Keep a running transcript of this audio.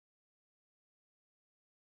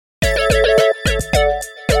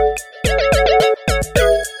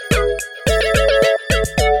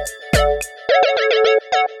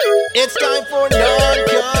for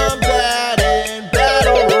non-combatant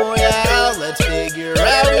battle royale. Let's figure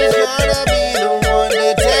out who's gonna be the one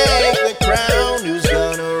to take the crown. Who's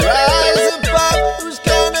gonna rise above? Who's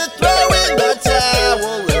gonna throw in the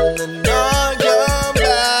towel in the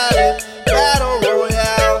non-combatant battle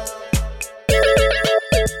royale?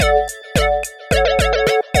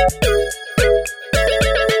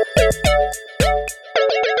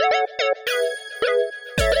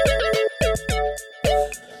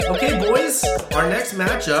 Okay, boys, our next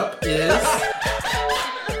matchup is.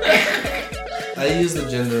 I used the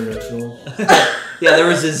gender neutral. Yeah, there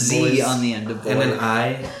was a Z Boys. on the end of boy. And an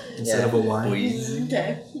I instead of a Y.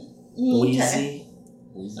 Okay. Boise.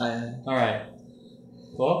 All right.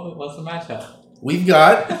 Well, what's the matchup? We've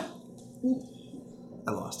got.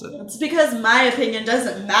 I lost it. It's because my opinion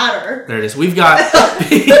doesn't matter. There it is. We've got.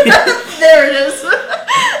 There it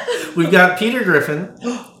is. We've got Peter Griffin,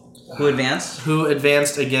 Who advanced? who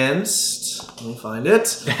advanced against. Let me find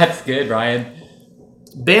it. That's good, Ryan.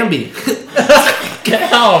 Bambi.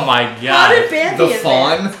 Oh my How god. did Bambi The advance?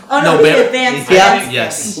 fawn? Oh no, No, he Bam- advanced. Yeah. against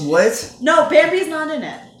Yes. Bambi. What? No, Bambi's not in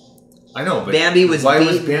it. I know, but Bambi was why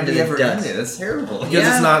was beaten to Bambi the ever dust. in it? That's terrible. Because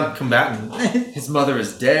it's not combatant. His mother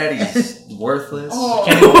is dead. He's worthless. Oh.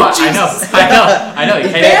 Can't even watch. I know. You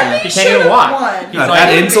Bambi can't should even have watch. won. He's God, like-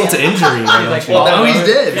 add insult to injury. like, Well, now he's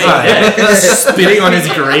dead. God. Spitting on his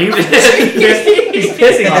grave. He's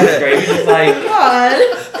pissing on his grave. He's like, God.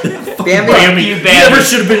 Bambi. Bambi. you, You Bambi. never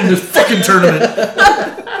should have been in this fucking tournament.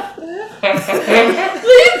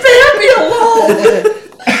 Leave Bambi alone.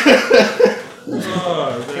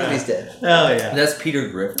 Bambi's dead. hell yeah. That's Peter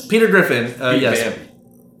Griffin. Peter Griffin, Beat yes. Bambi.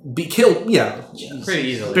 Be killed, yeah. Pretty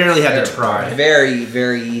easily. Barely had to try. Very,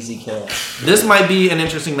 very easy kill. This might be an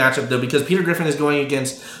interesting matchup, though, because Peter Griffin is going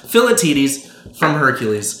against Philatides from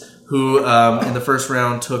Hercules, who in the first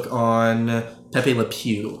round took on Pepe Le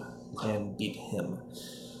Pew and beat him.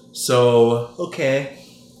 So, Okay.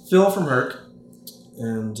 Phil from Herc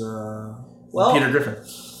and Well, Peter Griffin.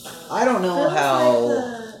 I don't know Feels how.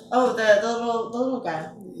 like the little guy.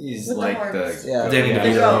 He's With the like horns. Yeah. Danny Yeah.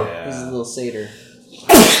 DeVito. He's a little satyr.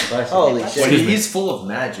 Holy Holy Well, shit. he's full of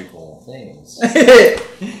magical things.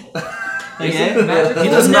 Okay. He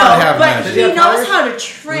does not have but magic. he have knows powers? how to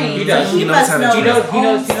train. He does. So He knows must how to know train. his He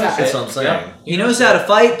knows own stuff. That's what I'm saying. He knows how to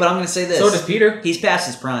fight, but I'm going to say this. So does Peter. He's past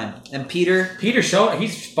his prime. And Peter, Peter's shown.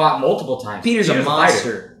 He's fought multiple times. Peter's a fighter.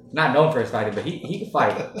 monster. Not known for his fighting, but he can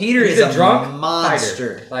fight. Peter He's is a drunk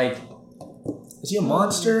monster. fighter. Like, Is he a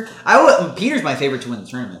monster? Peter's my favorite to win the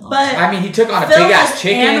tournament. But I mean, he took on a Phil big ass has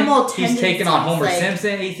chicken. animal He's taken on Homer tendencies, like-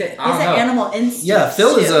 Simpson. He said, I he's don't an know. animal instinct. Yeah,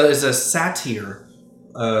 Phil too. is a satyr.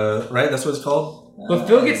 Right? That's what it's called? But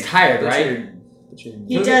Phil gets tired, right?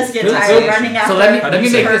 He does get Phil- tired Phil- running after. So let me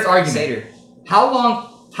make Kirk. this argument. Satyr. How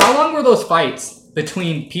long were those fights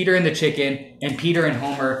between Peter and the chicken and Peter and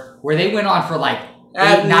Homer where they went on for like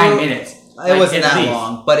 8-9 minutes? It wasn't at that least.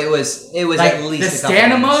 long, but it was Like at least the a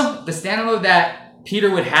couple minutes. stamina that Peter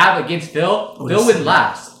would have against Phil, Oh, Phil yes. wouldn't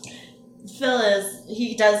last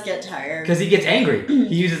He does get tired. because he gets angry.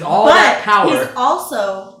 He uses all but that power. he's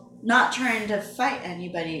also not trying to fight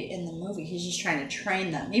anybody in the movie. He's just trying to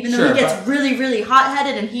train them. Even though Sure, he gets but- really, really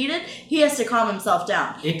hot-headed and heated, he has to calm himself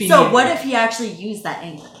down. If he So needed what to. if he actually used that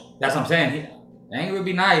anger? That's what I'm saying. Anger would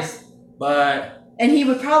be nice, but And he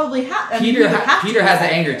would probably have. Peter have to Peter use has the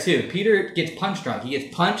that anger too. Peter gets punch drunk. He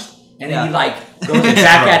gets punched and then he Yeah. like goes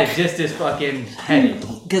back at it just as fucking headed.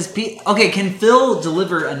 Because can Phil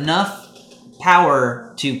deliver enough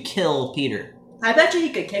power to kill Peter? I bet you he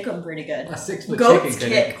could kick him pretty good. A 6-foot Goats chicken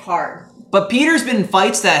kick hard. But Peter's been in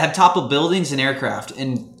fights that have toppled buildings and aircraft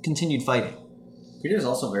and continued fighting. Peter's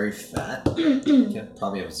also very fat. Can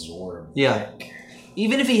probably absorb. Yeah.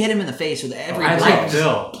 Even if he hit him in the face with every I blow. like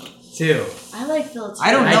Phil too. I like Phil too.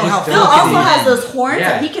 I don't know how Phil Phil also can has even- those horns Yeah.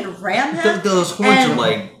 that he could ram him Those horns and are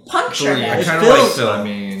like puncture three. him. I kind of Phil's- like Phil. I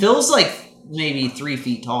mean, Phil's like maybe 3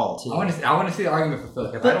 feet tall too. I want to see the argument for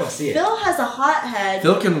Phil because I But don't see it. Phil has a hot head.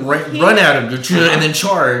 Phil can run at him and then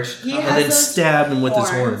charge He and has then those stab him with his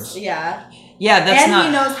horns. Yeah. Yeah, that's and not.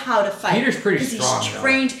 he knows how to fight. Peter's pretty 'cause strong, He's though.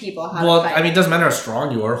 trained people how Well, to fight. I mean, it doesn't matter how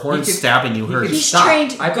strong you are. Horns He can- stabbing you he hurts. can he's stop.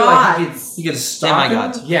 trained I feel like he gods. You can stop him.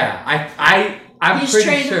 Demigods. Yeah, I'm He's pretty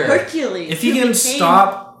trained sure. Hercules. If he who can became-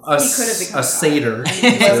 stop he could have become a satyr, God.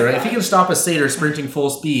 And he was right? If God. he can stop a satyr sprinting full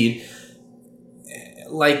speed,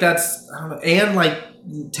 like that's I don't know, and like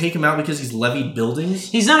take him out because he's levied buildings.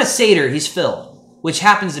 He's not a satyr. He's Phil, which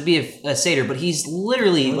happens to be a satyr, but he's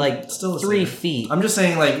literally like Still a 3 satyr. feet. I'm just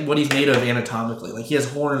saying, like what he's made of anatomically. Like he has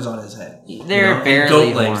horns on his head. They're and barely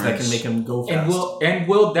goat legs that horns. can make him go fast. And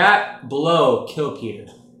will that blow kill Peter?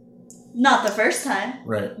 Not the first time,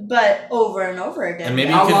 Right. but over and over again. And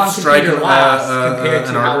maybe How you could long can strike Peter last compared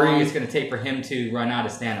an to how long artery. it's going to take for him to run out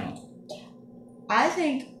of stamina? I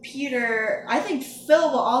think Phil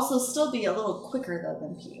will also still be a little quicker though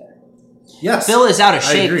than Peter. Yes. Phil is out of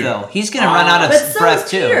I shape agree. though. He's gonna run out But of so breath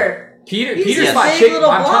is too. Peter. Peter's He's a fight big little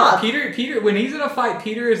I'm blob. telling Peter, when he's in a fight,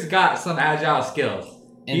 Peter has got some agile skills.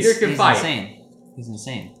 He's Peter can fight. Insane. He's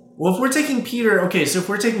insane. Well, if we're taking Peter, okay, so if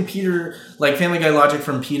we're taking Peter, like Family Guy logic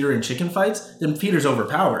from Peter in chicken fights, then Peter's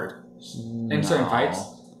overpowered. In certain fights.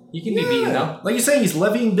 He can be beaten though. Like you say, he's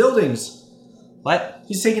levying buildings. What?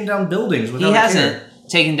 He's taking down buildings without He a hasn't care.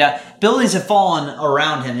 taken down. Buildings have fallen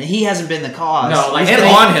around him, and he hasn't been the cause. No, like And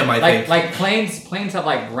on him, I think. Like planes have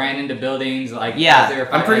like ran into buildings. Like Yeah. as they were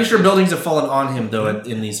I'm pretty fighting. sure buildings have fallen on him, though,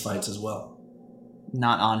 in these fights as well.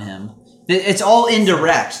 Not on him. It's all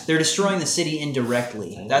indirect. They're destroying the city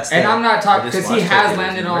indirectly. That's And the- I'm not talking I just because he watched has that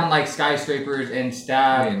landed video. on like skyscrapers and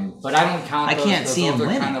stuff, I mean, but I don't count. I Those, can't those, see him those are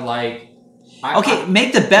winning. kind of like. Okay,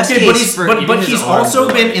 make the best Okay, case but he's for. but even his he's arms also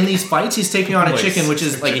are been like- in these fights. He's taking on a Like chicken, which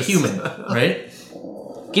is like a human, right?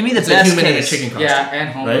 Give me the It's a best human in a case. chicken costume. Yeah, and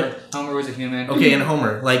Homer. Right? Homer was a human. Okay, and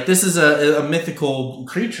Homer, like this is a mythical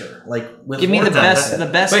creature, like with Give me the horns on best. his The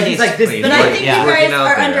head. best But case. he's like this. But But He's I like- think yeah. you working guys out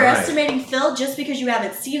are there, underestimating Phil just because you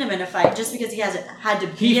haven't seen him in a fight, just because he hasn't had to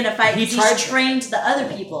be He- in a fight. he He's tried- trained the other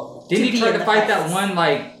people. Didn't to he be try in to the fight that fights. one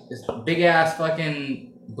like big ass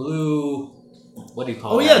fucking blue? What do you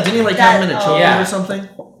call Oh it? yeah, didn't he like That- have him in a oh. chokehold Yeah. or something?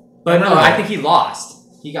 But no, remember I that. think he lost.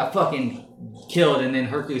 He got fucking killed, and then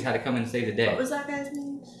Hercules had to come and save the day. What was that guy's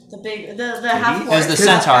name? The half It was the orc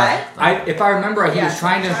centaur. guy? If I remember right, he Yeah, was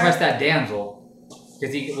trying to centaur. impress that damsel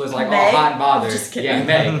because he was like all Meg? hot and bothered. Just kidding. Yeah,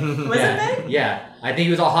 Meg. Was yeah. it Meg? Yeah, I think he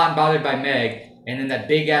was all hot and bothered by Meg, and then that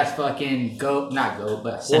big ass fucking goat, not goat,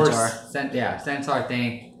 but Centaur. horse, centaur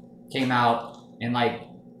thing came out and like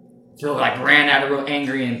Phil like ran out of real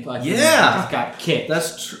angry and fucking Yeah. just got kicked.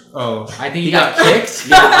 That's true. Oh, I think he He got got kicked.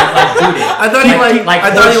 Yeah, like booted. I thought he Like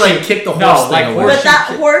I thought he horseshoe- like kicked the No, horse like thing away. horse- But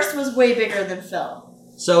that horse was way bigger than Phil.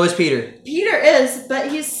 So is Peter. Peter is,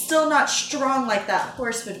 but he's still not strong like that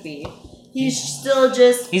horse would be. He's still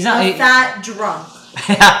just He's not- a fat drunk.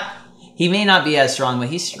 He may not be as strong, but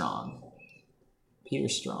he's strong.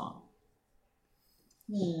 Peter's strong.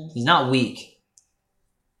 He's not weak.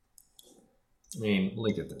 I mean,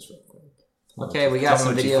 look at this real quick. Okay, we got Tell me some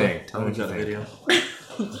what video. you think. Tell me what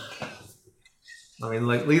you think. I mean,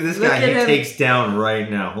 like, look at this Look guy. at He him. takes down right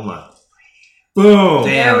now. Hold on. Boom.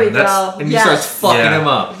 Damn, There we that's- go. And he Yes. starts fucking Yeah. him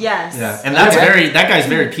up. Yes. Yeah, and that's that guy's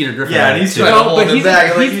very Peter Griffin. Yeah, and he's too. trying to No, hold but him he's,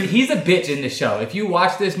 back. Like, he's a bitch in the show. If you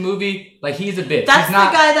watch this movie, like he's a bitch. That's he's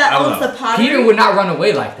not, the guy that I don't owns know. the pottery. Peter would not run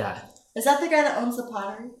away like that. Is that the guy that owns the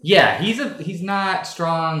pottery? Yeah, he's not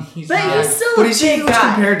strong. He's But not. he's still But a he's big huge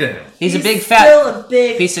guy. compared to him. He's a big still fat a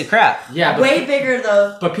big, piece of crap. yeah, but, way bigger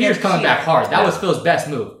though. but Peter's than coming Peter. back hard. That was Phil's best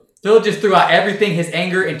move. Phil just threw out everything, his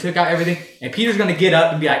anger, and took out everything. And Peter's gonna get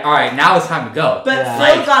up and be like, "All right, now it's time to go." But Yeah.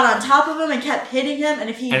 Phil Like- got on top of him and kept hitting him, and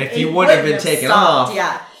if he wouldn't have been taken stopped, off,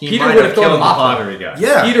 yeah. He Peter might would have have thrown killed him the off. pottery guy.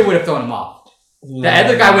 Yeah. Peter would have thrown him off. The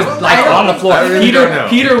other guy was like I don't on the think floor. I really don't know.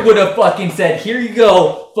 Peter would have fucking said, "Here you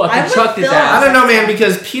go," I'm fucking with chucked his Phil. ass. I don't know, man,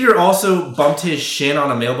 because Peter also bumped his shin on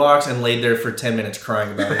a mailbox and laid there for 10 minutes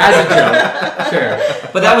crying about it. As a joke, sure.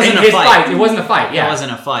 But that wasn't in a his fight. It wasn't a fight. Yeah, That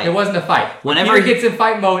wasn't a fight. It wasn't a fight. Whenever Peter he- gets in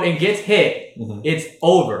fight mode and gets hit, it's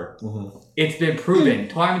over. Mhm. It's been proven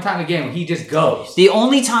time and time again. He just goes. The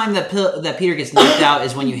only time that that Peter gets knocked out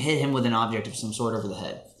is when you hit him with an object of some sort over the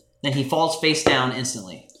head. Then he falls face down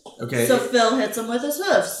instantly. Okay. So Phil hits him with his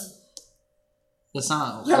hoofs. That's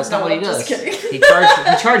not No, what he I'm does. just kidding. He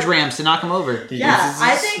charge rams to knock him over. He Yeah, uses I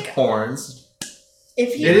his think- horns.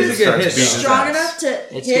 If he It is was a good hit. strong Beat his enough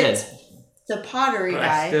to It's hit good. the pottery But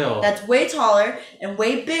guy, still. that's way taller and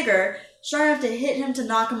way bigger, strong enough to hit him to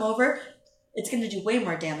knock him over, it's going to do way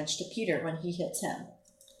more damage to Peter when he hits him.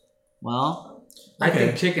 Well, I Okay.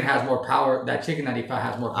 think chicken has more power. That chicken that he fought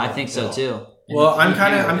has more power. I think than so Phil. too. And Well, he I'm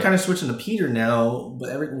handled it. kind of switching to Peter now, but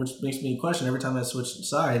which makes me question every time I switch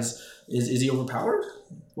sides: is he overpowered?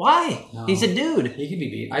 Why? No. He's a dude. He can be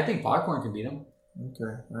beat. I think Popcorn can beat him.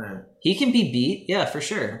 Okay, all right, He can be beat. Yeah, for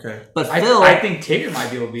sure. okay. But Phil, I think Tigger might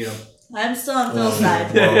be able to beat him. I'm still on Phil's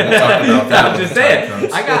side. Well, we'll talk about that I'm when just the time saying.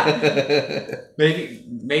 comes. I got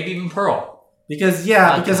maybe even Pearl. Because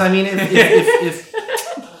I mean, if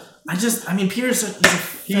I mean, Peter's he's a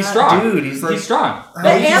He's strong. Dude, he's like- strong. But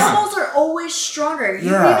No, he's strong. animals are always stronger.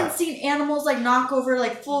 You've Yeah. even seen animals like knock over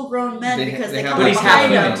like full-grown men because they But come up he's half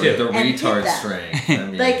behind human them. too. The and hit retard them. strength. I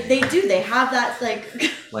mean, Like they do. They have that like.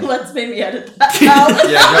 Like- Let's maybe edit that out.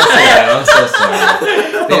 Yeah, don't say that. I'm so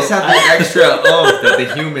sorry. They just have the extra oomph that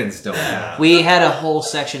the humans don't have. We had a whole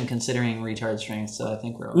section considering retard strength, so I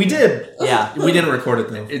think we're okay. We did. Yeah. We didn't record it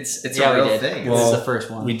though. It's Yeah, a we real did. thing. This is Well, the first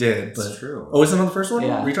one. We did, but It's true. oh, is it on the first one?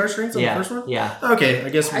 Yeah. Retard strengths on yeah. the first one? Yeah. Okay, I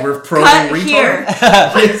guess we're pro Cut retard. here.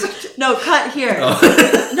 No, cut here.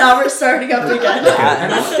 Oh. Now we're starting up again. I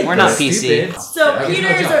don't think We're not that's PC. stupid. So Yeah, Peter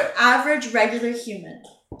no is joke. an average regular human,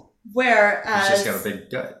 He's whereas just got a big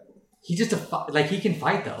gut. He's just like he can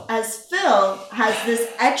fight though. as Phil has this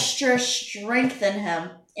extra strength in him,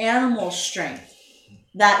 animal strength,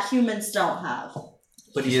 that humans don't have.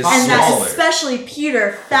 But He he's is And smaller. that smaller. especially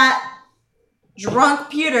Peter, fat, drunk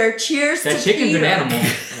Peter, cheers That to chicken's Peter. an animal.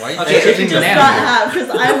 Why? Okay, That chicken's Just an not animal. have, because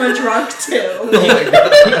I'm a drunk too. Oh my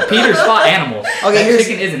God. Peter's fought animals. Okay, that here's-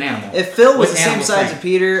 chicken is an animal. If Phil was With the same animal size strength. as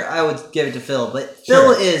Peter, I would give it to Phil. But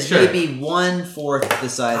Sure, Phil is sure. maybe 1/4 the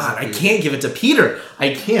size God, of I Peter. can't give it to Peter.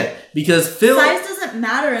 I can't because Phil. Size doesn't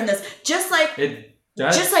matter in this. Just like, It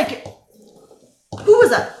does. who was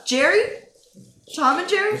that? Jerry? Tom and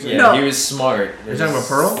Jerry? Yeah, no. he was smart. You're talking about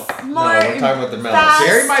Pearl? No, we're talking about the mouse. fast.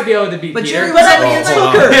 Jerry might be able to beat But Peter. Jerry was But I a mean, like-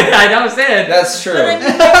 hooker. I know, said. That's true. But I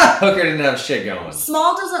mean, Hooker didn't have shit going.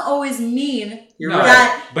 small doesn't always mean You're No, right.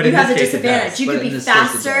 that but you in have the this case it disadvantage. does. You But can in be this case it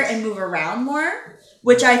faster does. and move around more,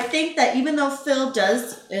 which I think that even though Phil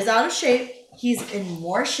is out of shape, he's in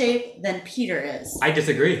more shape than Peter is. I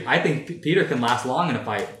disagree. I think Peter can last long in a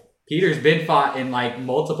fight. Peter's been fought in like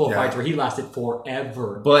multiple Yeah. fights where he lasted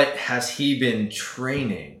forever. But has he been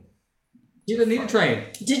training? He doesn't need to train.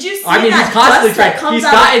 Did you see I mean, that he's constantly dust that trained. comes He's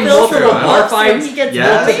out gotten of Phil multiple from the bar books when fights. he gets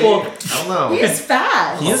Yeah. Multiple. I don't know. He is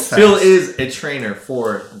fast. He is Phil fast. is a trainer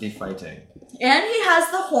for the fighting. And he has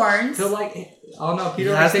the horns. Feel like oh no,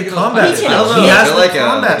 Peter He has taking the those combat. punches. He I don't know. He I has feel the like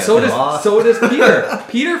combat. So boss. does Peter.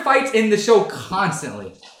 Peter fights in the show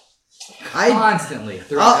constantly. Constantly.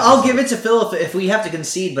 throughout I'll episodes. give it to Phil if we have to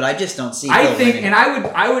concede, but I just don't see. I Phil think, winning. and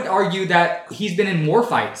I would argue that he's been in more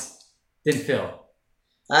fights than Phil.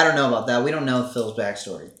 I don't know about that. We don't know Phil's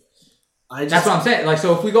backstory. That's what I'm saying. Like,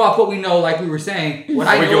 so if we go off what we know, like we were saying, what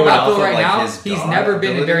Are I we know going about off Phil of, right like, now, his he's god never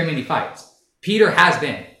been in ability? very many fights. Peter has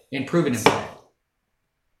been and proven himself.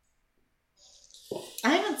 I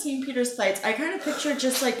haven't seen Peter's fights. I kind of picture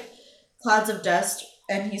just like clouds of dust,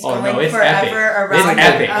 and he's Oh, no, going it's forever epic. around, It's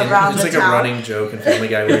epic. around It's the like town. a running joke in Family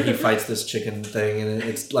Guy where he fights this chicken thing, and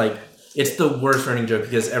it's like it's the worst running joke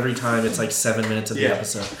because every time it's like 7 minutes of the Yeah.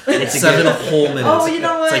 episode. It's 7 whole minutes. Oh, you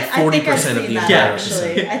know what? It's like I think I've 40% of seen the that entire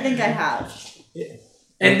actually. episode. I think I have.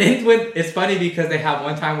 And then when it's funny because they have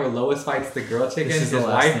one time where Lois fights the girl chicken, This is the his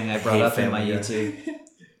last wife. thing I brought hate up in my Family Guy. YouTube.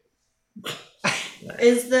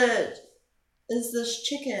 Is this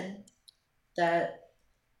chicken that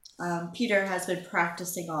Peter has been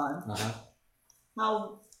practicing on? Uh-huh.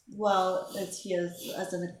 How well is he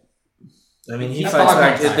as an? I mean, he He's fights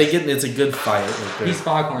back. foghorn They get it's a good fight. Like they're, He's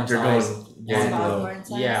foghorn they're size. going Is blow. foghorn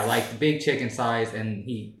size? Yeah, like big chicken size, and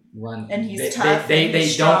he runs. And he's they, tough They, and they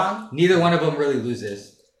he's don't. strong. Neither one of them really loses.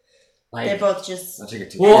 They Like, both just. That's like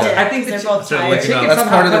a well, Yeah. I think They're the both chi- tired. the chicken That's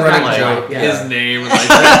somehow part of the comes back running to joke. life, Yeah. His name, like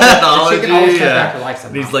technology. The chicken always comes Yeah. back to life And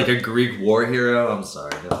somehow. he's like a Greek war hero. I'm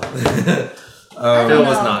sorry. No. I Phil don't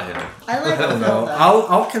was know. not him. I like I don't Phil, know. though.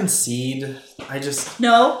 I'll concede. I just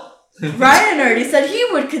No, Ryan already said he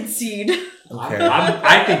would concede. okay.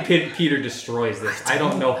 I think Peter destroys this. I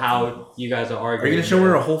don't know how you guys are Are arguing. you gonna show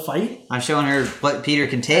her a whole fight? I'm showing her what Peter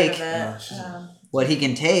can take. What he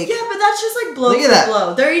can take. Yeah, but that's just like blow Look at for that.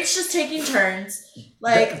 blow. They're each just taking turns.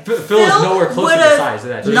 Like Phil is nowhere close to the would've size of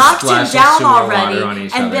that. Just knocked him splashing down sewer water already on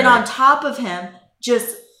each and been other. on top of him.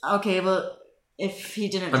 Just okay, well, if he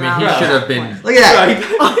didn't I mean, drown, he at should that have been. point. Look at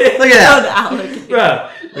that. Look at that. Oh, the alligator. Bro,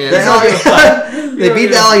 I mean, The alligator- they beat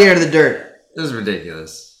the alligator to the dirt. This is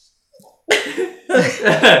ridiculous.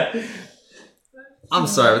 I'm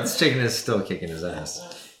sorry, but this chicken is still kicking his ass.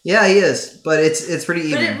 Yeah, he is, but it's pretty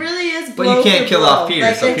But even. it really is. But Blow you can't for kill blow. off Peter,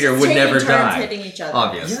 Like, so they're Peter just would taking never turns die. hitting each other.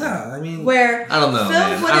 Obviously. Yeah, I mean, Where I don't know, Phil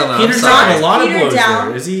man. would've- I don't know. Peter's I'm not sorry. a lot of Peter blows down.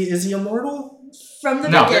 there. Is he immortal? from the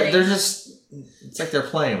No. beginning, They're just. It's like they're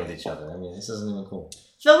playing with each other. I mean, this isn't even cool.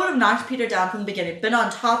 Phil would have knocked Peter down from the beginning, been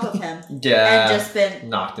on top of him, Yeah. and just been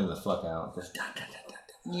knocked him the fuck out.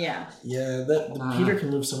 yeah. Yeah, Peter can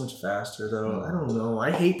move so much faster though. I don't know.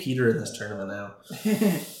 I hate Peter in this tournament now.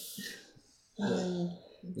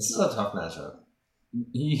 This is a tough matchup.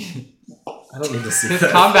 I don't need to see his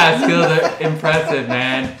that. combat skills are impressive,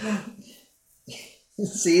 man.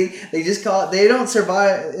 See, they just call it. They don't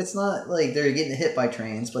survive. It's not like they're getting hit by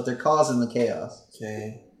trains, but they're causing the chaos.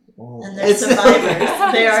 Okay. Well, And they're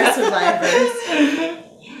survivors. They are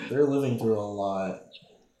survivors. they're living through a lot.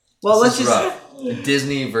 Well, This let's is just. rough.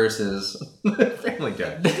 Disney versus Family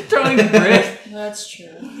Guy. Throwing bricks. That's true.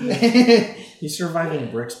 He's surviving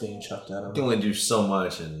bricks being chucked at You him can only do so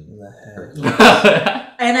much, in and the head.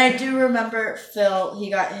 And I do remember Phil, he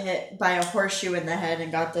got hit by a horseshoe in the head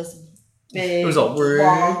and got this big, It was a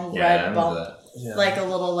long yeah, I red remember bump. that. Yeah. Like a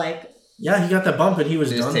little, like, Yeah, he got that bump and he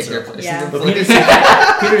was They just done. take So. their place. Yeah. But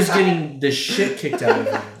Peter's getting the shit kicked out of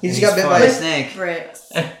him. He's And got bit by fine. a snake.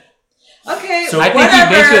 bricks. Okay, So- I think he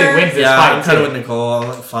whatever. eventually wins this Yeah, fight. I'm kind of too. with Nicole.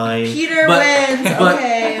 Fine. Peter But- wins, but-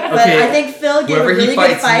 okay. But okay. I think Phil gave a Whoever he really good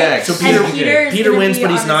fights fight. next. So and Peter- is Peter gonna wins, be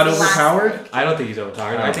but he's on not his last overpowered? leg. I don't think he's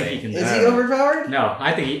overpowered. I think he can. Is he overpowered? No,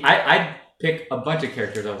 I think I'd pick a bunch of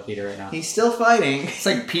characters over Peter right now. He's still fighting. It's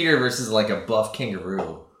like Peter versus like a buff kangaroo.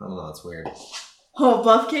 I don't know. It's weird. Oh,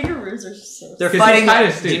 buff kangaroos are so They're 'Cause fighting. he's kinda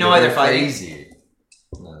Do you stupid. know why they're They're fighting? crazy.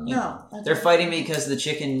 No. No. I They're don't- fighting because the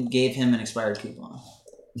chicken gave him an expired coupon.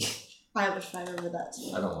 I would fight over that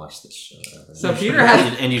too. I don't watch this show ever. So Peter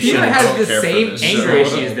has And you Peter shouldn't. has I don't the care for same this anger show.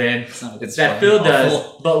 issues then It's not It's that fucking Phil does,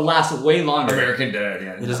 awful. but lasts way longer. American Dad.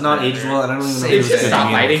 Yeah. It does not age well, and I don't even know They if just it's stop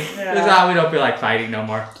good fighting. Yeah. It's not, we don't feel like fighting no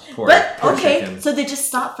more. Poor, But poor okay, chicken. so they just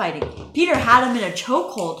stopped fighting. Peter had him in a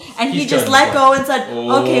chokehold, and he He's just done let before. go and said,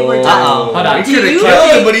 "Okay, we're done." Uh-oh. Hold on. He Do could have you killed him,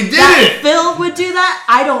 think but he that didn't. Phil would do that?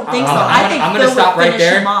 I don't think so. I think I'm Phil gonna stop would right finish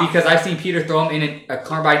there him off. because I've seen Peter throw him in a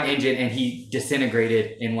carbine engine and he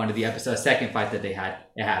disintegrated in one of the episodes. Second fight that they had,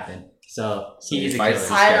 it happened. So he is a fights killer.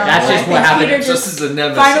 this I don't That's know. just I what think happened. Peter This just is a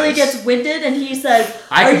nemesis. finally gets winded, and he says,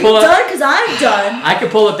 I "Are can you pull up- done? Because I'm done." I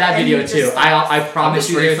could pull up that And video he too. just- I promise just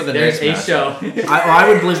you ready for the there's a next show. I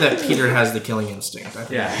would believe that Peter has the killing instinct. I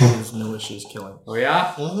think Yeah. there's no issues killing. Oh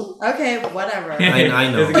yeah? Okay, whatever.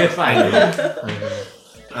 I know. It was a good fight. I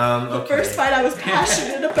know. The Okay. first fight I was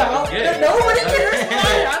passionate about. Good. That nobody cares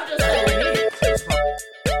about. I'm just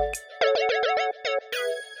saying.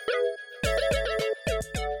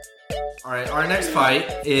 All right, our next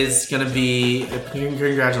fight is going to be.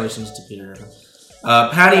 Congratulations to Peter.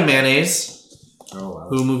 Patty Mayonnaise, Oh, wow.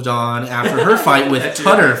 who moved on after her fight with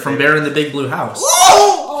Tutter from Bear in the Big Blue House.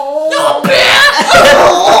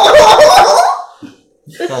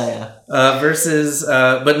 Versus,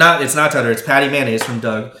 but not. It's not Tutter. It's Patty Mayonnaise from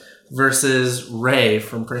Doug versus Ray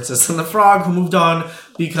from Princess and the Frog, who moved on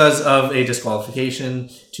because of a disqualification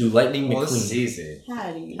to Lightning Well, this is McQueen. easy.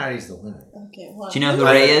 Patty. Patty's the winner. Okay, hold on. Do you know who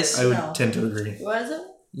Ray is? I would No. tend to agree. What is it?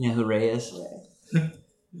 You know who Ray is?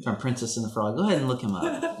 From Princess and the Frog. Go ahead and look him up.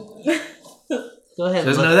 Go ahead. She And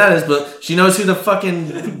doesn't know look. who that is, but she knows who the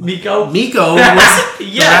fucking Miko. Miko was. The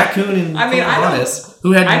Yeah. raccoon in I mean, I know- Pocahontas,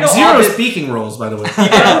 who had I know all zero this- speaking roles, by the way.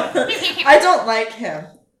 I don't like him.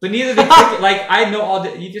 But neither did Cricket. Like I know all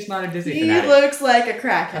the. You're just not a Disney He fanatic. looks like a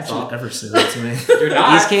crackhead. That's all. Don't ever say that to me. You're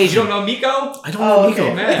not. He's Cajun. You don't know Miko? I don't know Miko.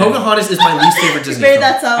 okay, man. Pocahontas is my least favorite You Disney made film.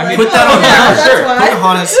 that sound I like mean, Put that on yeah, the that's shirt. why.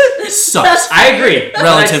 Pocahontas sucks I agree.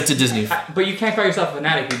 relative to Disney. But you can't call yourself a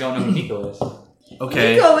fanatic if you don't know who Miko is.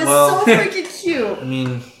 Okay, Nico is well, so freaking cute. I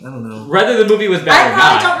mean, I don't know. Whether the movie was I bad or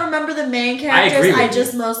probably not. don't remember the main I characters. agree with I you.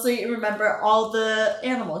 just mostly remember all the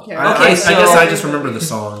animal I, characters. Okay, I so- guess I just remember the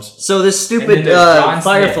songs. So this And stupid then there's John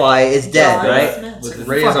Firefly is dead, John right? Smith. Was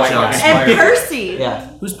Ray the is white on guy. John's And Percy. Yeah.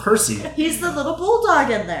 Who's Percy? He's the little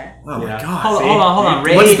bulldog in there. Oh my Yeah. god. Hold on.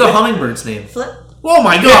 Ray. What's the hummingbird's name? Flip. Oh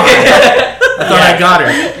my god! I thought I got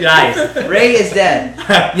her. Nice. Ray is dead.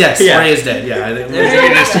 Yes, Yeah. Ray is dead. Yeah, I think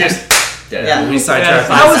Just dead. Yeah. we sidetracked.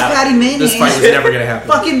 Yeah, How was Out. Patty Mayonnaise? This fight was never gonna happen.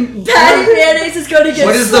 Fucking Patty Mayonnaise is going to get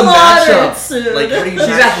What is the slaughtered matchup? soon. Like, how do you She's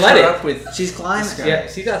match her athletic. up with She's climbing. Yeah,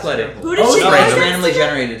 she's athletic. Who did Oh, she it's go random. It's against? randomly again?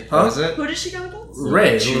 generated. What was it? Who did she go against?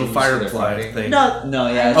 Ray, the Choose little their firefly fighting. thing. No. No,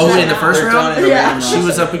 yeah. Oh, it's in the first they're round? done in a Yeah. random She was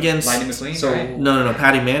roster. up against. Lightning McQueen. So- right? No.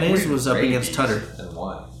 Patty Mayonnaise was up Ray against beat, Tutter And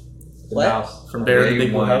why? The What? mouse. from Bear in the Ray Big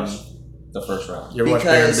Blue won House. The first round. You ever watch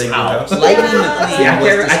Bear in the Because Big Blue House? Lightning Yeah. McQueen See, I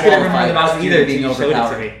was couldn't remember the mouse disqualified either for until being you showed it to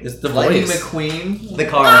overpowered. me. It's the Lightning voice. McQueen. The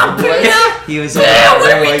car. He was Oh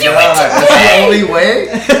my god, that's the only way?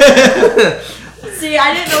 See,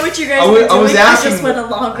 I didn't know what you guys I were was- doing. I was I just asking- went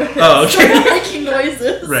along with it. Oh, okay. Started making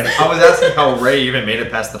noises. Right. I was asking how Ray even made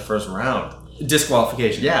it past the first round.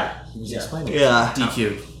 Disqualification. Yeah. He was explaining. Yeah.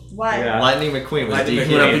 DQ. Why? Yeah. Lightning McQueen was Lightning He DQ.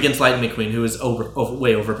 went up against Lightning McQueen, who is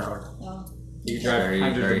way overpowered. Oh. You can drive Very,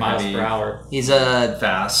 hundreds very of miles heavy. per hour. He's a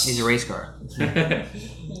Fast. race car.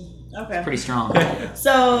 Okay. Pretty strong.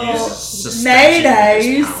 So, Suspension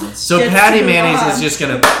mayonnaise. pounds. So Gets Patty to move Mayonnaise is on. just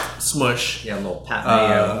gonna smush Yeah, a little pat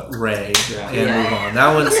mayo. Ray Yeah. and Yeah. move on.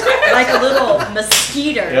 That one's Like a little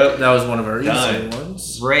mosquito. that was one of our easy Done.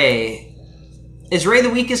 ones. Ray Is Ray the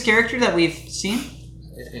weakest character that we've seen?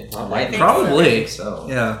 Probably. So.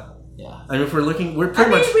 Yeah. Yeah. I mean, if we're looking, we're I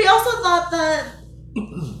pretty mean, much. we also thought that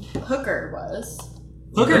Hooker was.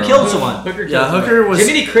 Hooker killed someone. Hooker Yeah, killed Hooker was.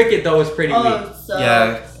 Jiminy Cricket though was pretty weak. Oh, so.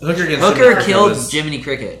 Yeah, Hooker against Hooker Jiminy Cricket killed was- Jiminy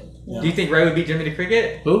Cricket. Do you think Ray would beat Jiminy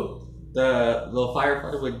Cricket? Who? The little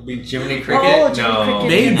firefighter would beat Jiminy Oh, Cricket? Jiminy No. Cricket.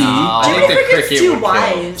 Maybe. No. I Jiminy think the Cricket's cricket too would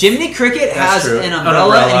kill. wise. Jiminy Cricket That's has true. an An umbrella,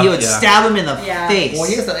 umbrella, and he would yeah. stab him in the Yeah. face. Well,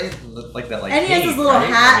 he has that, like that, like And he has his cape, little right?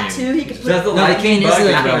 hat I mean, too. He could put. Does the No, the lightning cane is bug? the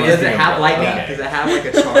Does umbrella. it have lightning? Okay. Does it have like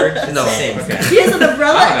a charge? No. Okay. He has an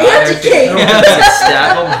umbrella I don't know, and a cape. Just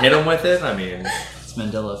stab him, hit him with it. I mean, It's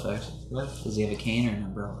Mandela effect. Does he have a cane or an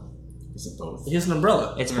umbrella? is it both? He has an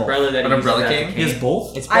umbrella. It's An both. umbrella that An he umbrella uses as a cane? He has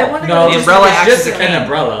both. It's I both. wanna No, go the just umbrella it's acts just as a cane. an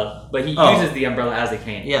umbrella, but he Oh. uses the umbrella as a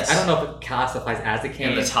cane. Yes. I don't know if it classifies as a cane.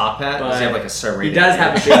 And the top hat? Does he have like a serrated? He does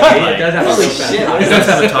have a big. Like, He does have a Holy real fat shit. top. He does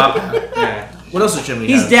have a top hat. Yeah. What else does Jimmy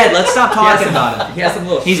He's have? dead. Let's stop He has talking some- about him. He has some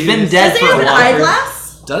little. He's been shoes. dead Does for he a have an while.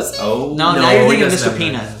 eyeglass? Does he? Oh. No, No, now you're he thinking doesn't Mr. have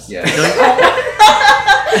Peanuts. Yeah.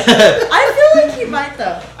 I feel like he might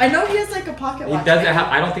though. I know he has like a pocket He watch. doesn't have.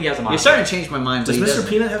 I don't think he has a monocle. You're starting to change my mind. Does but he Mr. doesn't.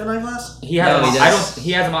 Peanut have an eyeglass? He has. No, a he mon- I does. don't.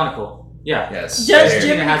 He has a monocle. Yeah. Yes. Does Jimmy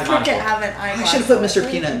Jimmy has a Cricket monocle. have an eyeglass? I should have put on? Mr. I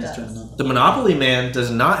think Peanut he in this does. turn. The Monopoly Man does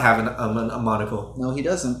not have a monocle. No, he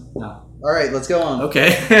doesn't. No. All right, let's go on.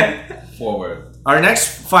 Okay. Forward. Our next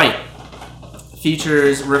fight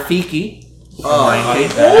features Rafiki, Oh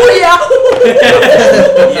yeah.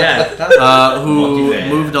 Yeah. who Monkey Man.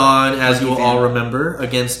 moved on, as you will Monkey all Man. remember,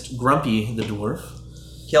 against Grumpy the Dwarf.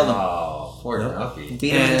 Killed him. Oh, poor Yep. Grumpy.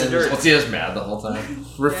 Beat him into And dirt. Was he just mad the whole time?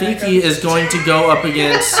 Rafiki is going to go up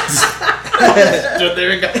against. Dude, there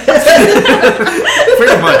we go.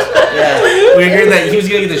 Pretty much. Yeah. We agreed that he was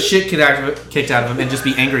going to get the shit kicked out of him and just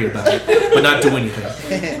be angry about it, but not do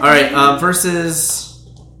anything. All right, versus.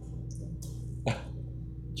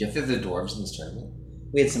 Do you have the dwarves in this tournament?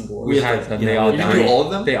 We had some dwarves. We had them. They Yeah. all You died. do all of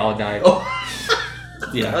them? They all died. Oh,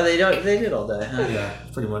 Yeah, they don't. They did all die. Huh? yeah,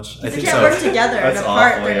 pretty much. I They think can't so. work together and That's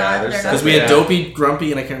apart. awful, They're yeah, not. they're They're so- not. Because we had Yeah. Dopey,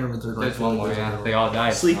 Grumpy, and I can't remember the third one. There's one more. Yeah. They all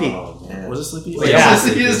died. Sleepy. Oh, man. Was it Sleepy? Well, yeah.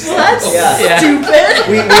 Well, that's Yeah. stupid.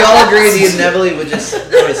 We all agreed he inevitably would just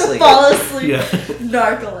go to sleep. Fall asleep. Yeah.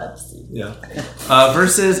 Narcolepsy. Yeah.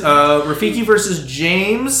 Versus Rafiki versus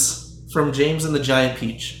James from James and the Giant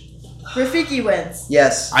Peach. Rafiki wins.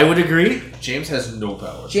 Yes. I would agree. James has no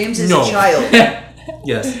power. James is No. a child.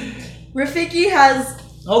 Yes. Rafiki has.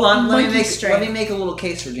 Hold on. Let Monkey me strength. make a little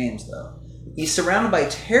case for James though. He's surrounded by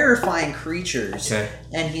terrifying creatures, Okay.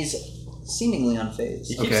 and he's seemingly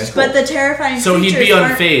unfazed. Okay. But the terrifying. So he'd be creatures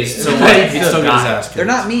aren't- unfazed. So Yeah. like, he'd still get his ass kicked. They're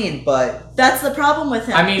not mean, but That's the problem with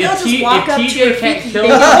him. I mean, he'll if just walk if up TJ to can't Rafiki kill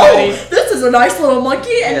and go, somebody, "Oh, this is a nice little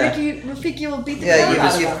monkey," and Yeah. Rafiki will beat the yeah, crap you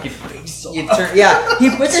out just of him you turn. Yeah, he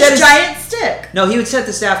with set this his- giant stick. No, he would set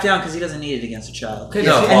the staff down because he doesn't need it against a child. Cause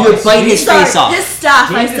No. it's- And he would bite his Sorry, face off. his staff.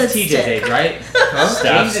 I James said is TJ's stick. age, right?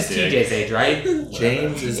 James is TJ's age, right?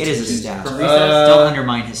 James is. It is a TJ's. staff. From Don't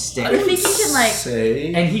undermine his stick. Rafiki can like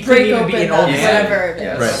Say. And he break couldn't even open be an the old man. whatever it is.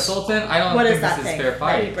 Yeah. Right. Sultan, I don't What think is that this thing is fair that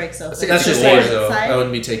fight. he breaks open? That's just War, war, though. though. I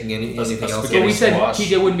wouldn't be taking anything else. But we said Squash.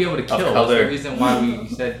 TJ wouldn't be able to kill. What's color. the reason why we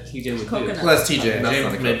said TJ would Coconut. do? Well, that's TJ. That's James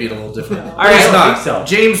not a may be a little different. All right, He's I don't not. think so.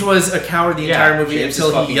 James was a coward the Yeah, entire movie James is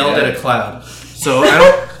until he fucking yelled dead. at a cloud. So I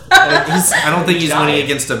don't. I don't think he's winning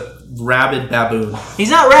against a rabid baboon. He's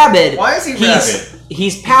not rabid. Why is he He's rabid?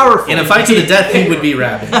 he's powerful. In a fight to the death, he would be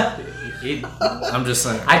rabid. He- I'm just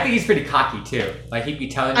saying. I think he's pretty cocky too. Like he'd be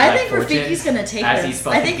telling me I like think fortune Rafiki's gonna take as this. he's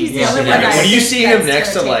I fucking think he's the beating only shit one out of I When you think see that's him next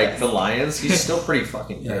to gonna take like the this. lions, he's still pretty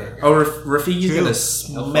fucking Yeah. good. Oh, Rafiki's gonna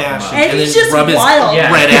smash him And and he's then just rub his wild.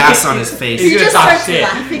 Yeah. red ass on his face. He He's just gonna talk starts shit.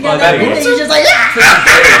 laughing Oh, at that everything. is- He's just like,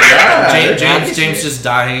 ah! Yeah. James just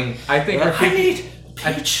dying. I think I Rafiki, need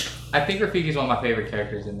Peach. I think Rafiki's one of my favorite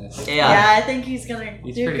characters in this. Yeah, Yeah, I think he's gonna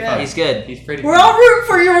He's do pretty good. fun. he's good. He's pretty. We're all rooting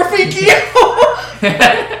for you, Rafiki.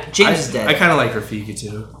 James is dead. I kind of like Rafiki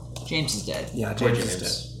too. James is dead. Yeah, Poor James is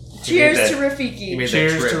James. Cheers He to made that- He Rafiki. made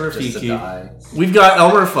Cheers that to trip just Rafiki. die. dead. We've got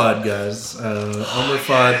Elmer Fudd, guys. Elmer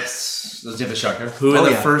Fudd, Does he have a shotgun? who in Oh,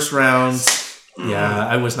 the yeah. first round. Yeah,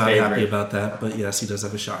 I was not Favorite. happy about that, but yes, he does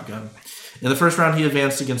have a shotgun. In the first round, he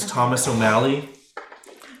advanced against Thomas O'Malley.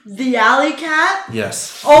 The alley cat.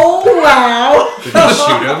 Yes. Oh wow! Did he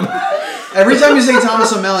shoot him? Every time you say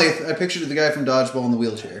Thomas O'Malley, I pictured the guy from Dodgeball in the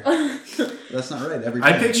wheelchair. That's not right. Every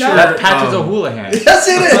I time. picture That Patrick O'Houlihan. Yes,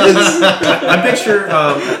 it is. I picture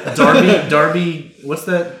Darby. What's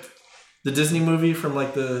that? The Disney movie from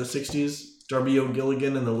like the '60s. Darby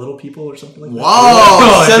O'Gilligan and the Little People or something like that.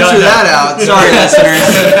 Whoa! Censor that out. Sorry,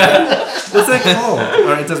 listeners. What's that called? All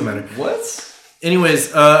right, it doesn't matter. What? Anyways,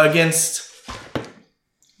 against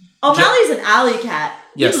O'Malley's an alley cat.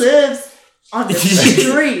 Yes. He lives. on the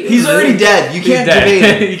street. He's already dead. You can't He's dead.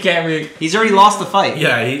 debate it. You can't really. He's already lost the fight.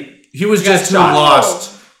 Yeah, he was He got just too shot.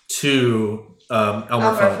 lost to Elmer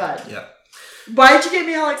Fudd. Fudd. Yeah. Why'd you get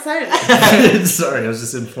me all excited? Sorry, I was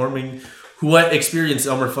just informing what experience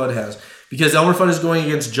Elmer Fudd has. Because Elmer Fudd is going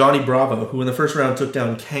against Johnny Bravo, who in the first round took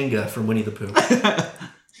down Kanga from Winnie the Pooh.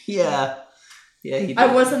 Yeah. Yeah, he did. I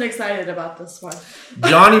wasn't excited about this one.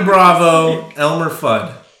 Johnny Bravo, Elmer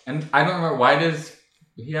Fudd. And I don't remember, why does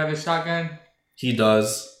he have his shotgun? He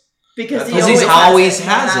does. Because he Because he always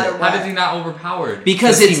has no it. matter How what. does he not overpowered?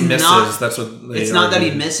 Because he it's misses. not. That's what they It's not that he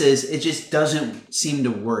argued. misses. It just doesn't seem to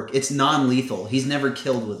work. It's non-lethal. He's never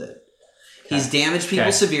killed with it. He's damaged people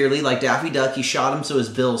Okay. severely, like Daffy Duck. He shot him so his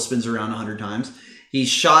bill spins around 100 times. He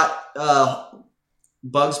shot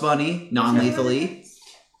Bugs Bunny non-lethally.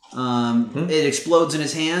 It explodes in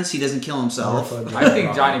his hands. He doesn't kill himself. I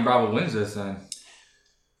think Johnny Bravo wins this then.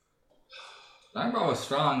 Johnny Bravo's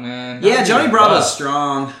strong, man. Yeah, Johnny Bravo's Buff.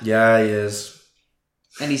 strong, Yeah, he is.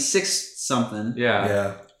 and he's 6-something. Yeah.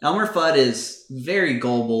 Yeah. Elmer Fudd is very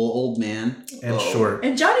gullible old man. And Oh. short.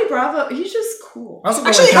 And Johnny Bravo, he's just cool. I also don't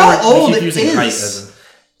Actually, like how they old keep using is- height as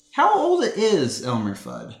How old is Elmer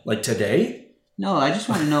Fudd? like today? No, I just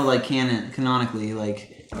want to know, like, canonically,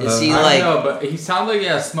 like, is he I like? don't know, but he sounds like he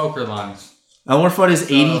has smoker lungs. Elmer Fudd is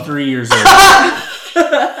 83 years old.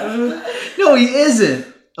 No, he isn't.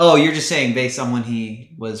 Oh, you're just saying based on when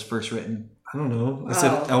he was first written. I don't know. I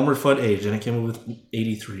said Oh. Elmer Fudd age, and it came up with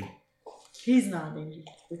 83. He's not 80.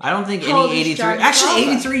 I don't think How old any is 83. Johnny Actually,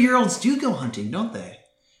 Bravo? 83-year-olds do go hunting, don't they?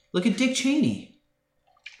 Look at Dick Cheney,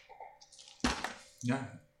 Yeah.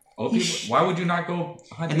 Old people, why would you not go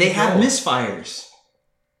hunting? and they with have old? misfires.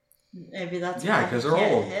 Maybe that's Yeah, why 'cause he they're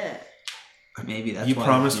can't old. hit. Maybe that's You why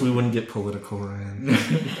promised they- we wouldn't get political, Ryan.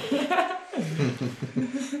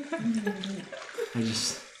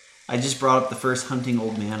 I just brought up the first hunting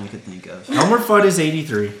old man I could think of. Elmer Fudd is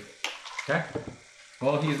 83. Okay.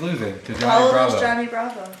 Well, he's losing to How Johnny old Bravo. is Johnny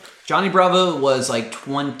Bravo? Johnny Bravo was like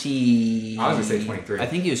 20. I was gonna say 23. I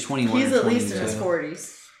think he was 21. He's or at least in 22. his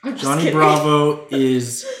 40s. I'm just Johnny kidding. Bravo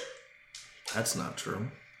is. That's not true.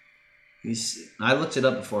 I looked it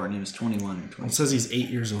up before, and he was 21 or It 20. says he's 8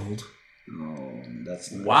 years old. Oh,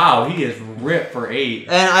 that's not. Wow, he is ripped for 8.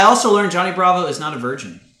 And I also learned Johnny Bravo is not a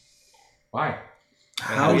virgin. Why?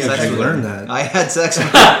 How had did sex you with learn him. that? I had sex with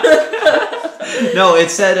him. No, it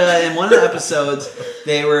said in one of the episodes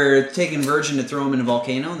they were taking virgin to throw him in a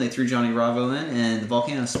volcano, and they threw Johnny Bravo in, and the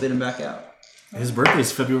volcano spit him back out. His birthday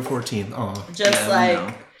is February 14th. Aw. Just Yeah, I like.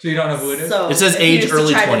 know. So you don't know who it is? So It says if he age used to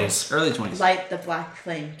early try to 20s. Early 20s. Light the black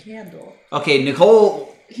flame candle. Okay,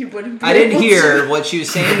 Nicole, He wouldn't be I didn't able hear to. what she was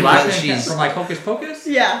saying, Black but Man she's from like Hocus Pocus?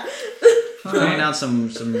 Yeah. throwing out some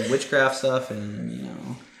witchcraft stuff, and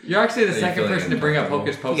You're actually the Are you second feeling person to bring up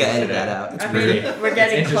Hocus you Pocus gotta edit today. that out. It's I weird. mean, we're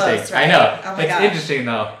getting It's interesting. close, right? I know. Oh my it's gosh. interesting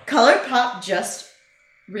though. ColourPop just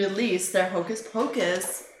released their Hocus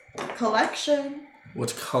Pocus collection.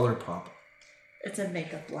 What's Color Pop? It's a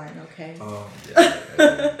makeup line, okay? Oh. I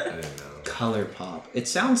didn't know. Color Pop. It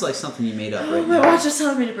sounds like something you made up Oh, right my now. watch is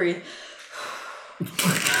telling me to breathe.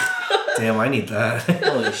 Damn, I need that.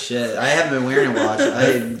 Holy shit. I haven't been wearing a watch.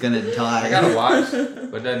 I'm gonna die. I got a watch,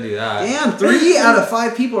 but doesn't do that. Damn, 3 out of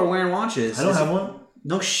 5 people are wearing watches. I don't have one.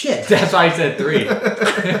 No shit. That's why I said 3. Do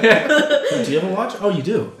you have a watch? Oh, you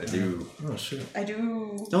do. I do. Oh, shit. I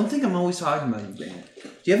do. Don't think I'm always talking about you, Grant. Do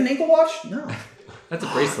you have an ankle watch? No. That's a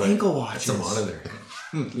bracelet. Ankle watch. That's a monitor.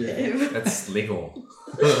 That's legal.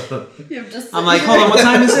 You've just. I'm like, hold on, what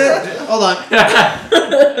time is it? Hold on.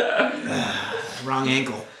 Wrong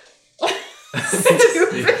ankle.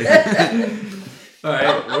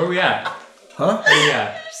 Alright, where are we at? Huh? Where are we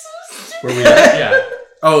at? Where we at? Yeah.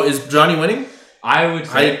 Oh, is Johnny winning? I would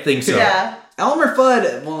say. I think so. Yeah. Elmer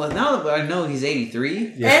Fudd, well, now that I know he's 83. And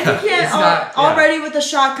he can't. It's not- yeah. Already with the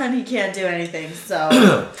shotgun, he can't do anything,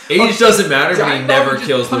 so. Age doesn't matter, but he Johnny never Bravo just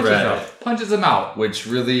kills the punches rabbit. him. Punches him out. Which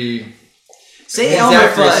really. Say His Elmer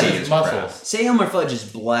accuracy Fudd. is Muscles. crap. Say Elmer Fudd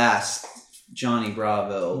just blast Johnny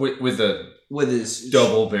Bravo With a with his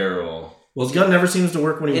double barrel. Well, his gun never seems to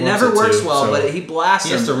work when he It wants never it works to, well, so- but he blasts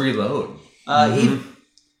He has him. to reload. Johnny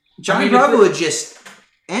I mean, Bravo if would just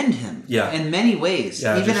end him. Yeah. In many ways,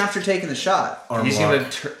 Yeah, even just- after taking the shot. Arm He's lock.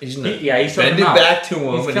 gonna he's gonna He's bend him it out. back to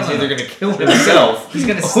him, He's and he's killing either him. gonna kill himself. He's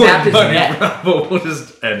gonna or snap his Johnny neck. Bravo will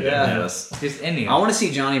just end Yeah. him. Yes. Just ending I him. want to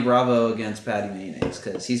see Johnny Bravo against Patty Mayonnaise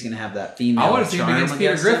because he's going to have that female. I want to see him charm against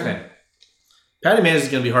Peter him. Griffin. Patty Mayonnaise is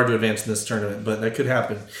going to be hard to advance in this tournament, but that could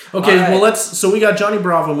happen. Okay, All right. well, so we got Johnny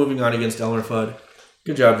Bravo moving on against Elmer Fudd.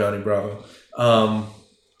 Good job, Johnny Bravo.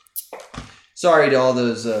 Sorry to all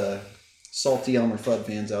those salty Elmer Fudd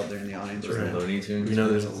fans out there in the audience. Right? Looney Tunes. You know,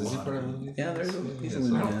 there's a Is he lot part of of Looney Tunes? Yeah, he's a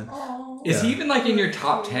Looney Tune. Is he even like in your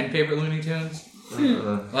top 10 favorite Looney Tunes?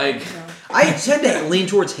 Like, I tend to lean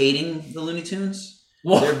towards hating the Looney Tunes.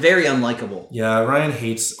 Well- They're very unlikable. Yeah, Ryan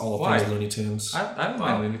hates all Why? things Looney Tunes. I don't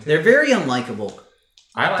mind Looney Tunes. They're very unlikable.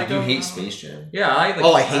 I like Did you them. hate Space Jam? Yeah, I like.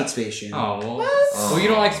 Oh, I hate Space Jam. Oh well. Well, you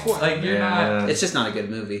don't like sport. Like you're not. It's just not a good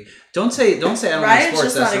movie. Don't say I don't Ryan's like sports.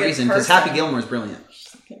 just That's not a the good reason. Because person. Happy Gilmore's brilliant.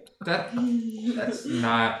 That's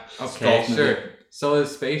not okay. Golf movie. Sure. So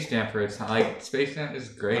is Space Jam for its time. Like Space Jam is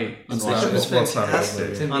great. It's Unwatchable. not- it's not a good fantastic.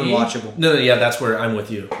 movie. To me, Unwatchable. No, yeah, that's where I'm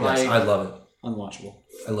with you. Yes, Like- I love it. Unwatchable.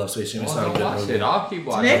 I love Space Jam. It's well, not a don't good watch movie. it. I'll keep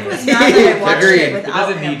watching Nick it. was mad that I watched Agreed. it It without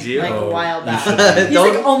doesn't him need you. like a Oh, while you back. should. He's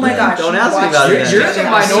like, oh my gosh. Don't you ask me watched about it. it. You're the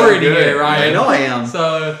minority here, Ryan. I know I am.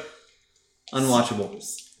 So Unwatchable.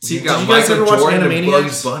 See, You got did you guys ever Michael watch Jordan and Animaniacs?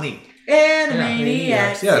 Bugs Bunny.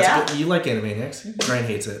 Animaniacs. Yeah, Yeah. it's good. You like Animaniacs? Ryan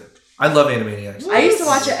hates it. I love Animaniacs. I used to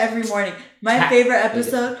watch it every morning. My Ha- favorite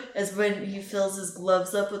episode is when he fills his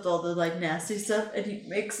gloves up with all the like nasty stuff, and he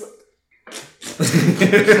makes.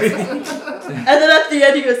 And then at the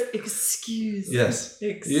end, he goes, "Excuse." Yes.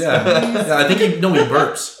 Excuse. Yeah. Yeah. I think he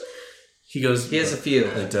burps. He goes. He has a few.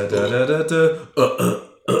 Like, da, da, da, da, da,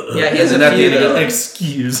 Yeah, he has and a at the end, he few. goes,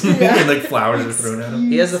 excuse. Yeah. And like flowers are thrown at him.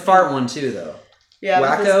 He has the fart one too, though. Yeah,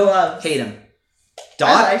 with his Wacko, gloves. hate him. I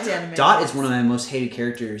Dot. liked Animaniacs. Dot is one of my most hated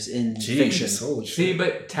characters in fiction. Jeez, holy see, shit.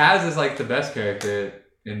 but Taz is like the best character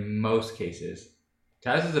in most cases.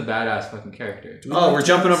 Taz is a badass fucking character. Oh, we're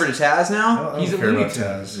jumping over to Taz now. He's He's a care Looney about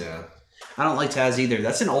Tunes. Taz. Yeah. I don't like Taz either.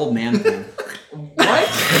 That's an old man thing. What?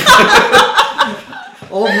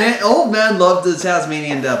 Old man loved the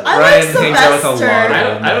Tasmanian devil. I Ryan like hangs out with a Sylvester. lot of I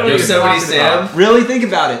don't know what you're Yosemite talking Sam. about. Really think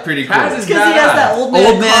about it. Pretty cool. Taz is Because he has that badass. old man,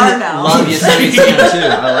 Old car men now. love Yosemite Sam too.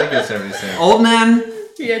 I like Yosemite Sam. Old man,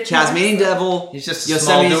 Yeah, Tasmanian devil, He's just a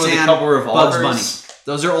small Yosemite dude with a Sam, couple Bugs revolvers. Bunny.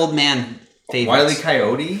 Those are old man favorites. Wile E.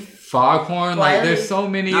 Coyote. Foghorn, like Wiley. there's so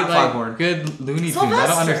many Not like Foghorn. good Looney Tunes. I Sylvester.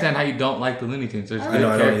 don't understand how you don't like the Looney Tunes. There's I good I know,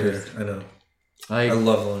 I don't characters. either. I know. Like I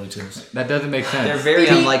love the Looney Tunes. that doesn't make sense. They're very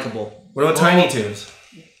unlikable. What about Tiny Toons?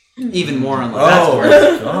 Even more unlikable. Oh,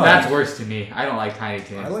 worse. God. That's worse to me. I don't like Tiny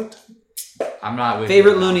Toons. I liked. I'm not with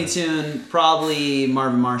Favorite you. Looney Tune, probably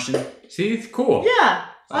Marvin Martian. See, it's cool. Yeah.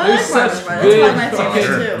 I There's like Marvin such the Martian. good That's one of my fucking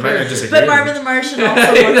favorites I'm not gonna too. disagree. But Marvin the Martian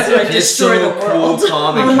also wants to like He's destroy so the world. cool,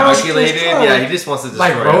 calm, and calculated. Yeah, he just wants to destroy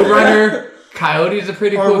Like everything. Roadrunner, Coyote's a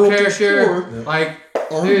pretty cool character. Like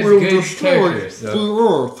there's good characters.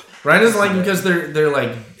 Ryan doesn't like them because they're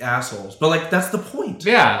like assholes, but like that's the point.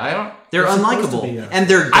 Yeah, I don't. They're They're supposed to unlikable, be, yeah. and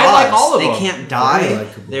they're gods. I like all of they them. can't die. Very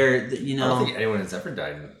likable. They're I don't know. think anyone has ever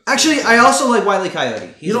died. Actually, I also like Wile E. Coyote.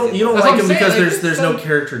 He's You don't a good you don't That's like what them I'm because saying, like, there's no it's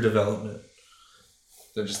character development.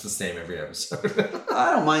 They're just the same every episode. one.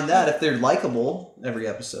 I don't mind that if they're likable every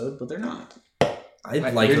episode, but they're not. I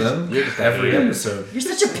Like, like you're them just- you're just a every hater. episode. You're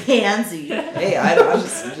such a pansy. Hey, I'm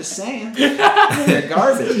just saying. They're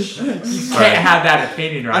garbage. You can't have that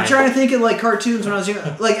opinion, right? I'm trying to think of like cartoons when I was young,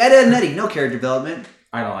 like Ed, and Eddie. No character development.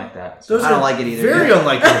 I don't like that. Those I don't are like it either. Very Yeah.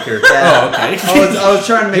 unlikable characters. Yeah. Oh, okay. I was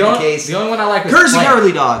trying to make The a only, case. the only one I like was Curse the Plank,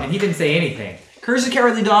 Cowardly Dog. and he didn't say anything. Curse the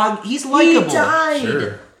Cowardly Dog. He's He likable. died.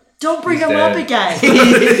 Sure. Don't bring He's him dead. up again.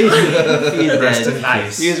 He's Rest dead. in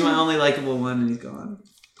peace. He was my only likable one, and he's gone.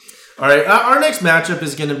 All right, our next matchup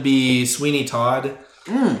is going to be Sweeney Todd,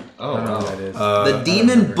 Oh, I don't know who that is. The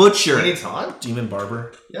Demon Butcher. Sweeney Todd? Demon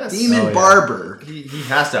Barber. Yes. Demon Oh, yeah. Barber. He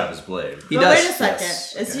has to have his blade. He but does. wait a second.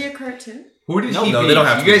 yes. Is he a cartoon? Who did No, he no, beat? they don't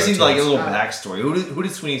have to You be guys need like a cartoons. little backstory. Who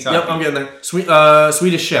did Sweeney Todd Yep, beat? I'm getting there.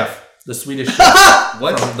 Swedish Chef. The Swedish Chef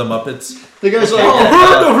What? from the Muppets. The guy's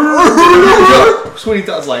Sweeney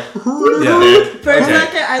Todd's like, Yeah. For a Okay.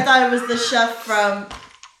 second, I thought it was the chef from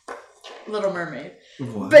Little Mermaid.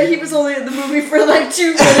 But he was only in the movie for like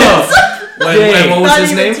 2 minutes. And what was Not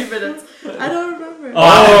his even name? 2 minutes. I don't remember. Oh,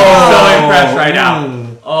 I'm so impressed right now.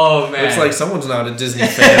 Mm. Oh man, Looks like someone's not a Disney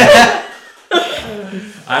fan.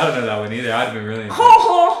 I don't know that one either. I'd have been really. Ho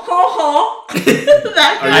ho ho ho.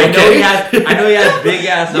 That Are guy. you I know okay? he has big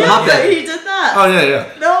ass. The Yeah, Muppet. but he did that. Oh yeah,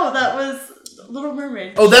 yeah. No, that was Little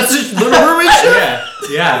Mermaid. Oh, that's just Little Mermaid Chef.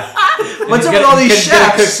 Yeah. What's And up with all these he's gonna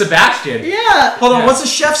cook chefs? Sebastian. Yeah. Hold on, Yeah. what's the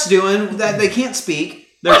chefs doing that they can't speak?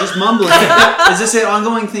 They're just mumbling. Is this an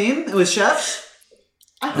ongoing theme with chefs?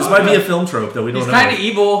 This might be a film trope that we don't He's know. kind of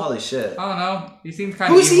evil. Holy shit. I don't know. He seems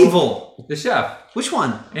kind of Who's evil? The chef Which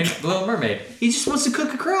one? in Little Mermaid. He just wants to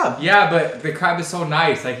cook a crab. Yeah, but the crab is so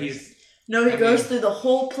nice. Like he's. No, he I goes mean- through the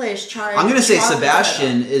whole place trying. I'm gonna say chop his head off.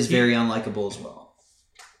 Sebastian is very unlikable as well.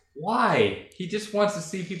 Why? He just wants to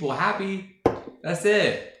see people happy. That's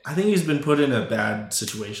it. I think he's been put in a bad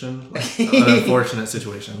situation, like, an unfortunate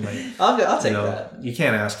situation. Like, I'll take you know, that. you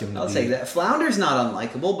can't ask him. I'll take that. Flounder's not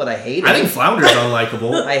unlikable, but I hate him. I think Flounder's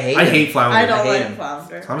unlikable. I hate I him. hate Flounder. I don't hate like him.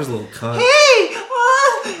 Flounder. Flounder's a little cunt. Hey!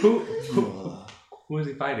 Who is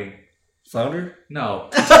he fighting? Flounder? No.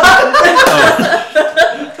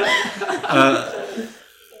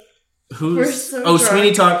 Who's? We're so oh, drunk.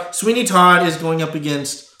 Sweeney Todd. Sweeney Todd is going up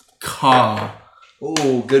against Ka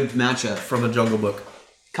Oh, good matchup. from the Jungle Book.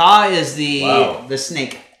 Ka is the Wow.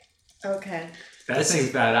 snake. Okay. That This thing's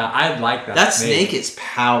is- bad. I like that. That snake is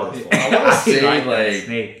powerful. I want to say, like that like,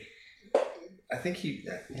 snake. I think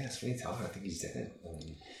Sweeney Todd, I think he's dead.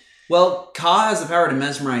 Well, Ka has the power to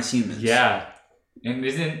mesmerize humans. Yeah. And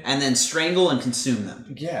isn't And then strangle and consume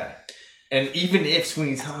them. Yeah. And even if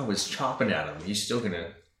Sweeney Todd was chopping at him, he's still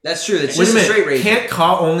gonna. That's true. It's Wait just a a straight minute. razor. Can't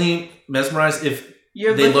Ka only mesmerize if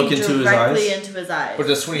You're they looking look into his directly eyes? into his eyes. But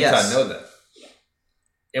does Sweeney Yes. Todd know that?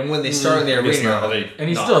 And when they start in the I guess arena, not. are they and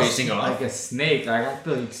he's not still facing off? like a snake. Like, I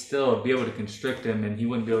feel he'd still be able to constrict him, and he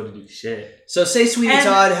wouldn't be able to do shit. So say Sweeney And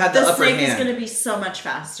Todd had the upper snake is hand. going to be so much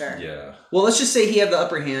faster. Yeah. Well, let's just say he had the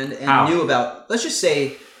upper hand and How? knew about. Let's just say,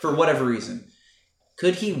 for whatever reason,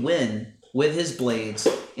 could he win with his blades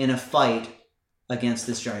in a fight against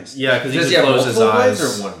this giant snake? Yeah, because he Does just he have closes his multiple eyes.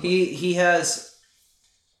 blades or one? He has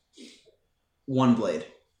one blade.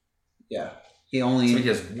 Yeah, he only. So he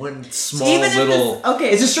has one small Even if little. this, okay,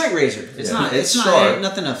 It's a straight razor. It's Yeah. not. It's It's sharp. not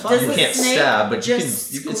nothing to fuck does You the with. can't snake stab, but you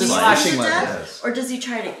just can It's a squeeze slashing him to weapon. death, Yes. or does he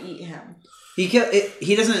try to eat him? He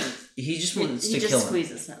doesn't. He just wants He to just kill him.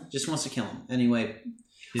 squeezes him. Just wants to kill him. Anyway,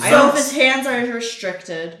 He's I So don't- if his hands are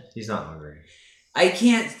restricted, He's not hungry. I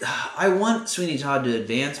can't. I want Sweeney Todd to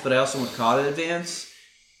advance, but I also want Ka to advance,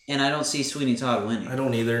 and I don't see Sweeney Todd winning. I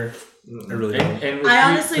don't either. I really don't. And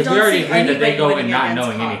I honestly because don't we already see agreed that they anybody go in winning not against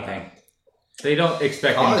knowing Ka. anything. They don't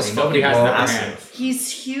expect Ka is anything. Nobody has fucking an upper massive. hand.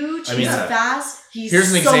 he's huge. I mean, he's yeah. fast. He's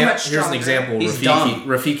Here's an so example. much Here's an stronger. example. He's Rafiki. dumb.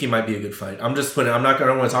 Rafiki might be a good fight. I'm just putting. I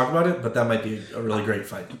don't want to talk about it, but that might be a really great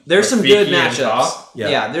fight. There's some good Rafiki and matchups. Ka? Yeah.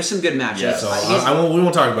 Yeah, there's some good matchups. Yeah. So He's- I won't. We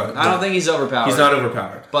won't talk about it. I don't think he's overpowered. he's not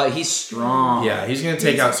overpowered. but he's strong. Yeah, he's gonna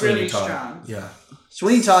take He's out Sweeney really Todd. strong. Yeah.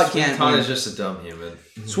 Sweeney Todd can't. Todd win. is just a dumb human.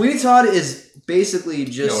 Sweeney Todd is basically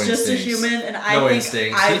just. No just a instincts. human, and I No think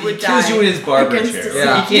instincts. I He would kills die you in his barber against chair. a Yeah.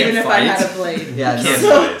 snake, He can't even if I fight. had a blade. yeah, He no, can't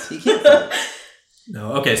So- fight. he can't. Fight.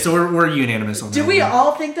 No. Okay. So we're unanimous on that. Do we one.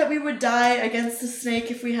 all think that we would die against the snake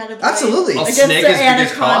if we had a blade? Absolutely. A Against snake the is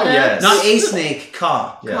because Ka? anaconda? Yes. Not a snake,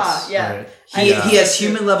 Ka. Yes. Ka, yeah. Alright. He has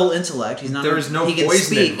human level intellect. He's not. There is no he can poison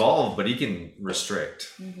speak. involved, but he can restrict.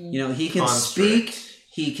 You know, he can Constrict. speak.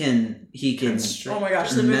 He can. Oh my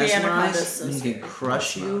gosh, the movie Anaconda is mesmerize. so He scary. can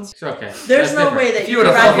crush you. It's okay. There's That's no different. way that If you you could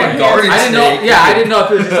would've wrap your fucking hands guarded I didn't know. snake. Yeah, I didn't know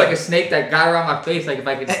if it was just like a snake that got around my face. Like if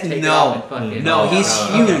I could just take it no. off and fucking. No, he's no.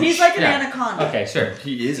 huge. He's like an Yeah. anaconda. Okay, sure.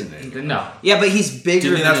 He is an snake. No. Yeah, but he's bigger. Do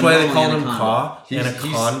you think that's than why a they normal called him anaconda. Ka? He's-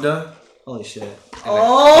 Anaconda. Holy shit.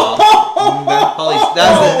 Oh! Holy.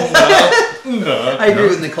 That's the, I agree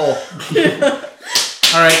with Nicole.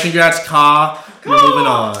 All right. Congrats, Ka. We're moving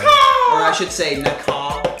on. Or I should say Nicole.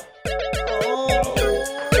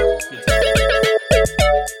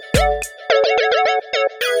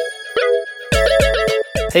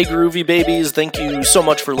 Hey, Groovy Babies, thank you so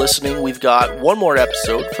much for listening. We've got one more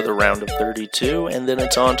episode for the round of 32, and then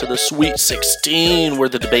it's on to the Sweet 16, where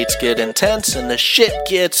the debates get intense and the shit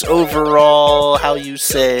gets overall, how you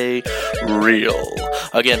say, real.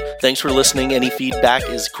 Again, thanks for listening. Any feedback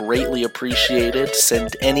is greatly appreciated.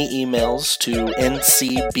 Send any emails to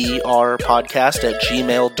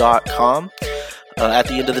ncbrpodcast@gmail.com. At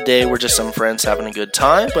the end of the day, we're just some friends having a good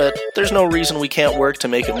time, but there's no reason we can't work to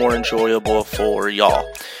make it more enjoyable for y'all.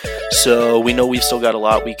 So we know we've still got a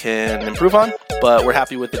lot we can improve on, but we're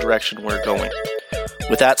happy with the direction we're going.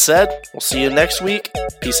 With that said, we'll see you next week.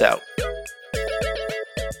 Peace out.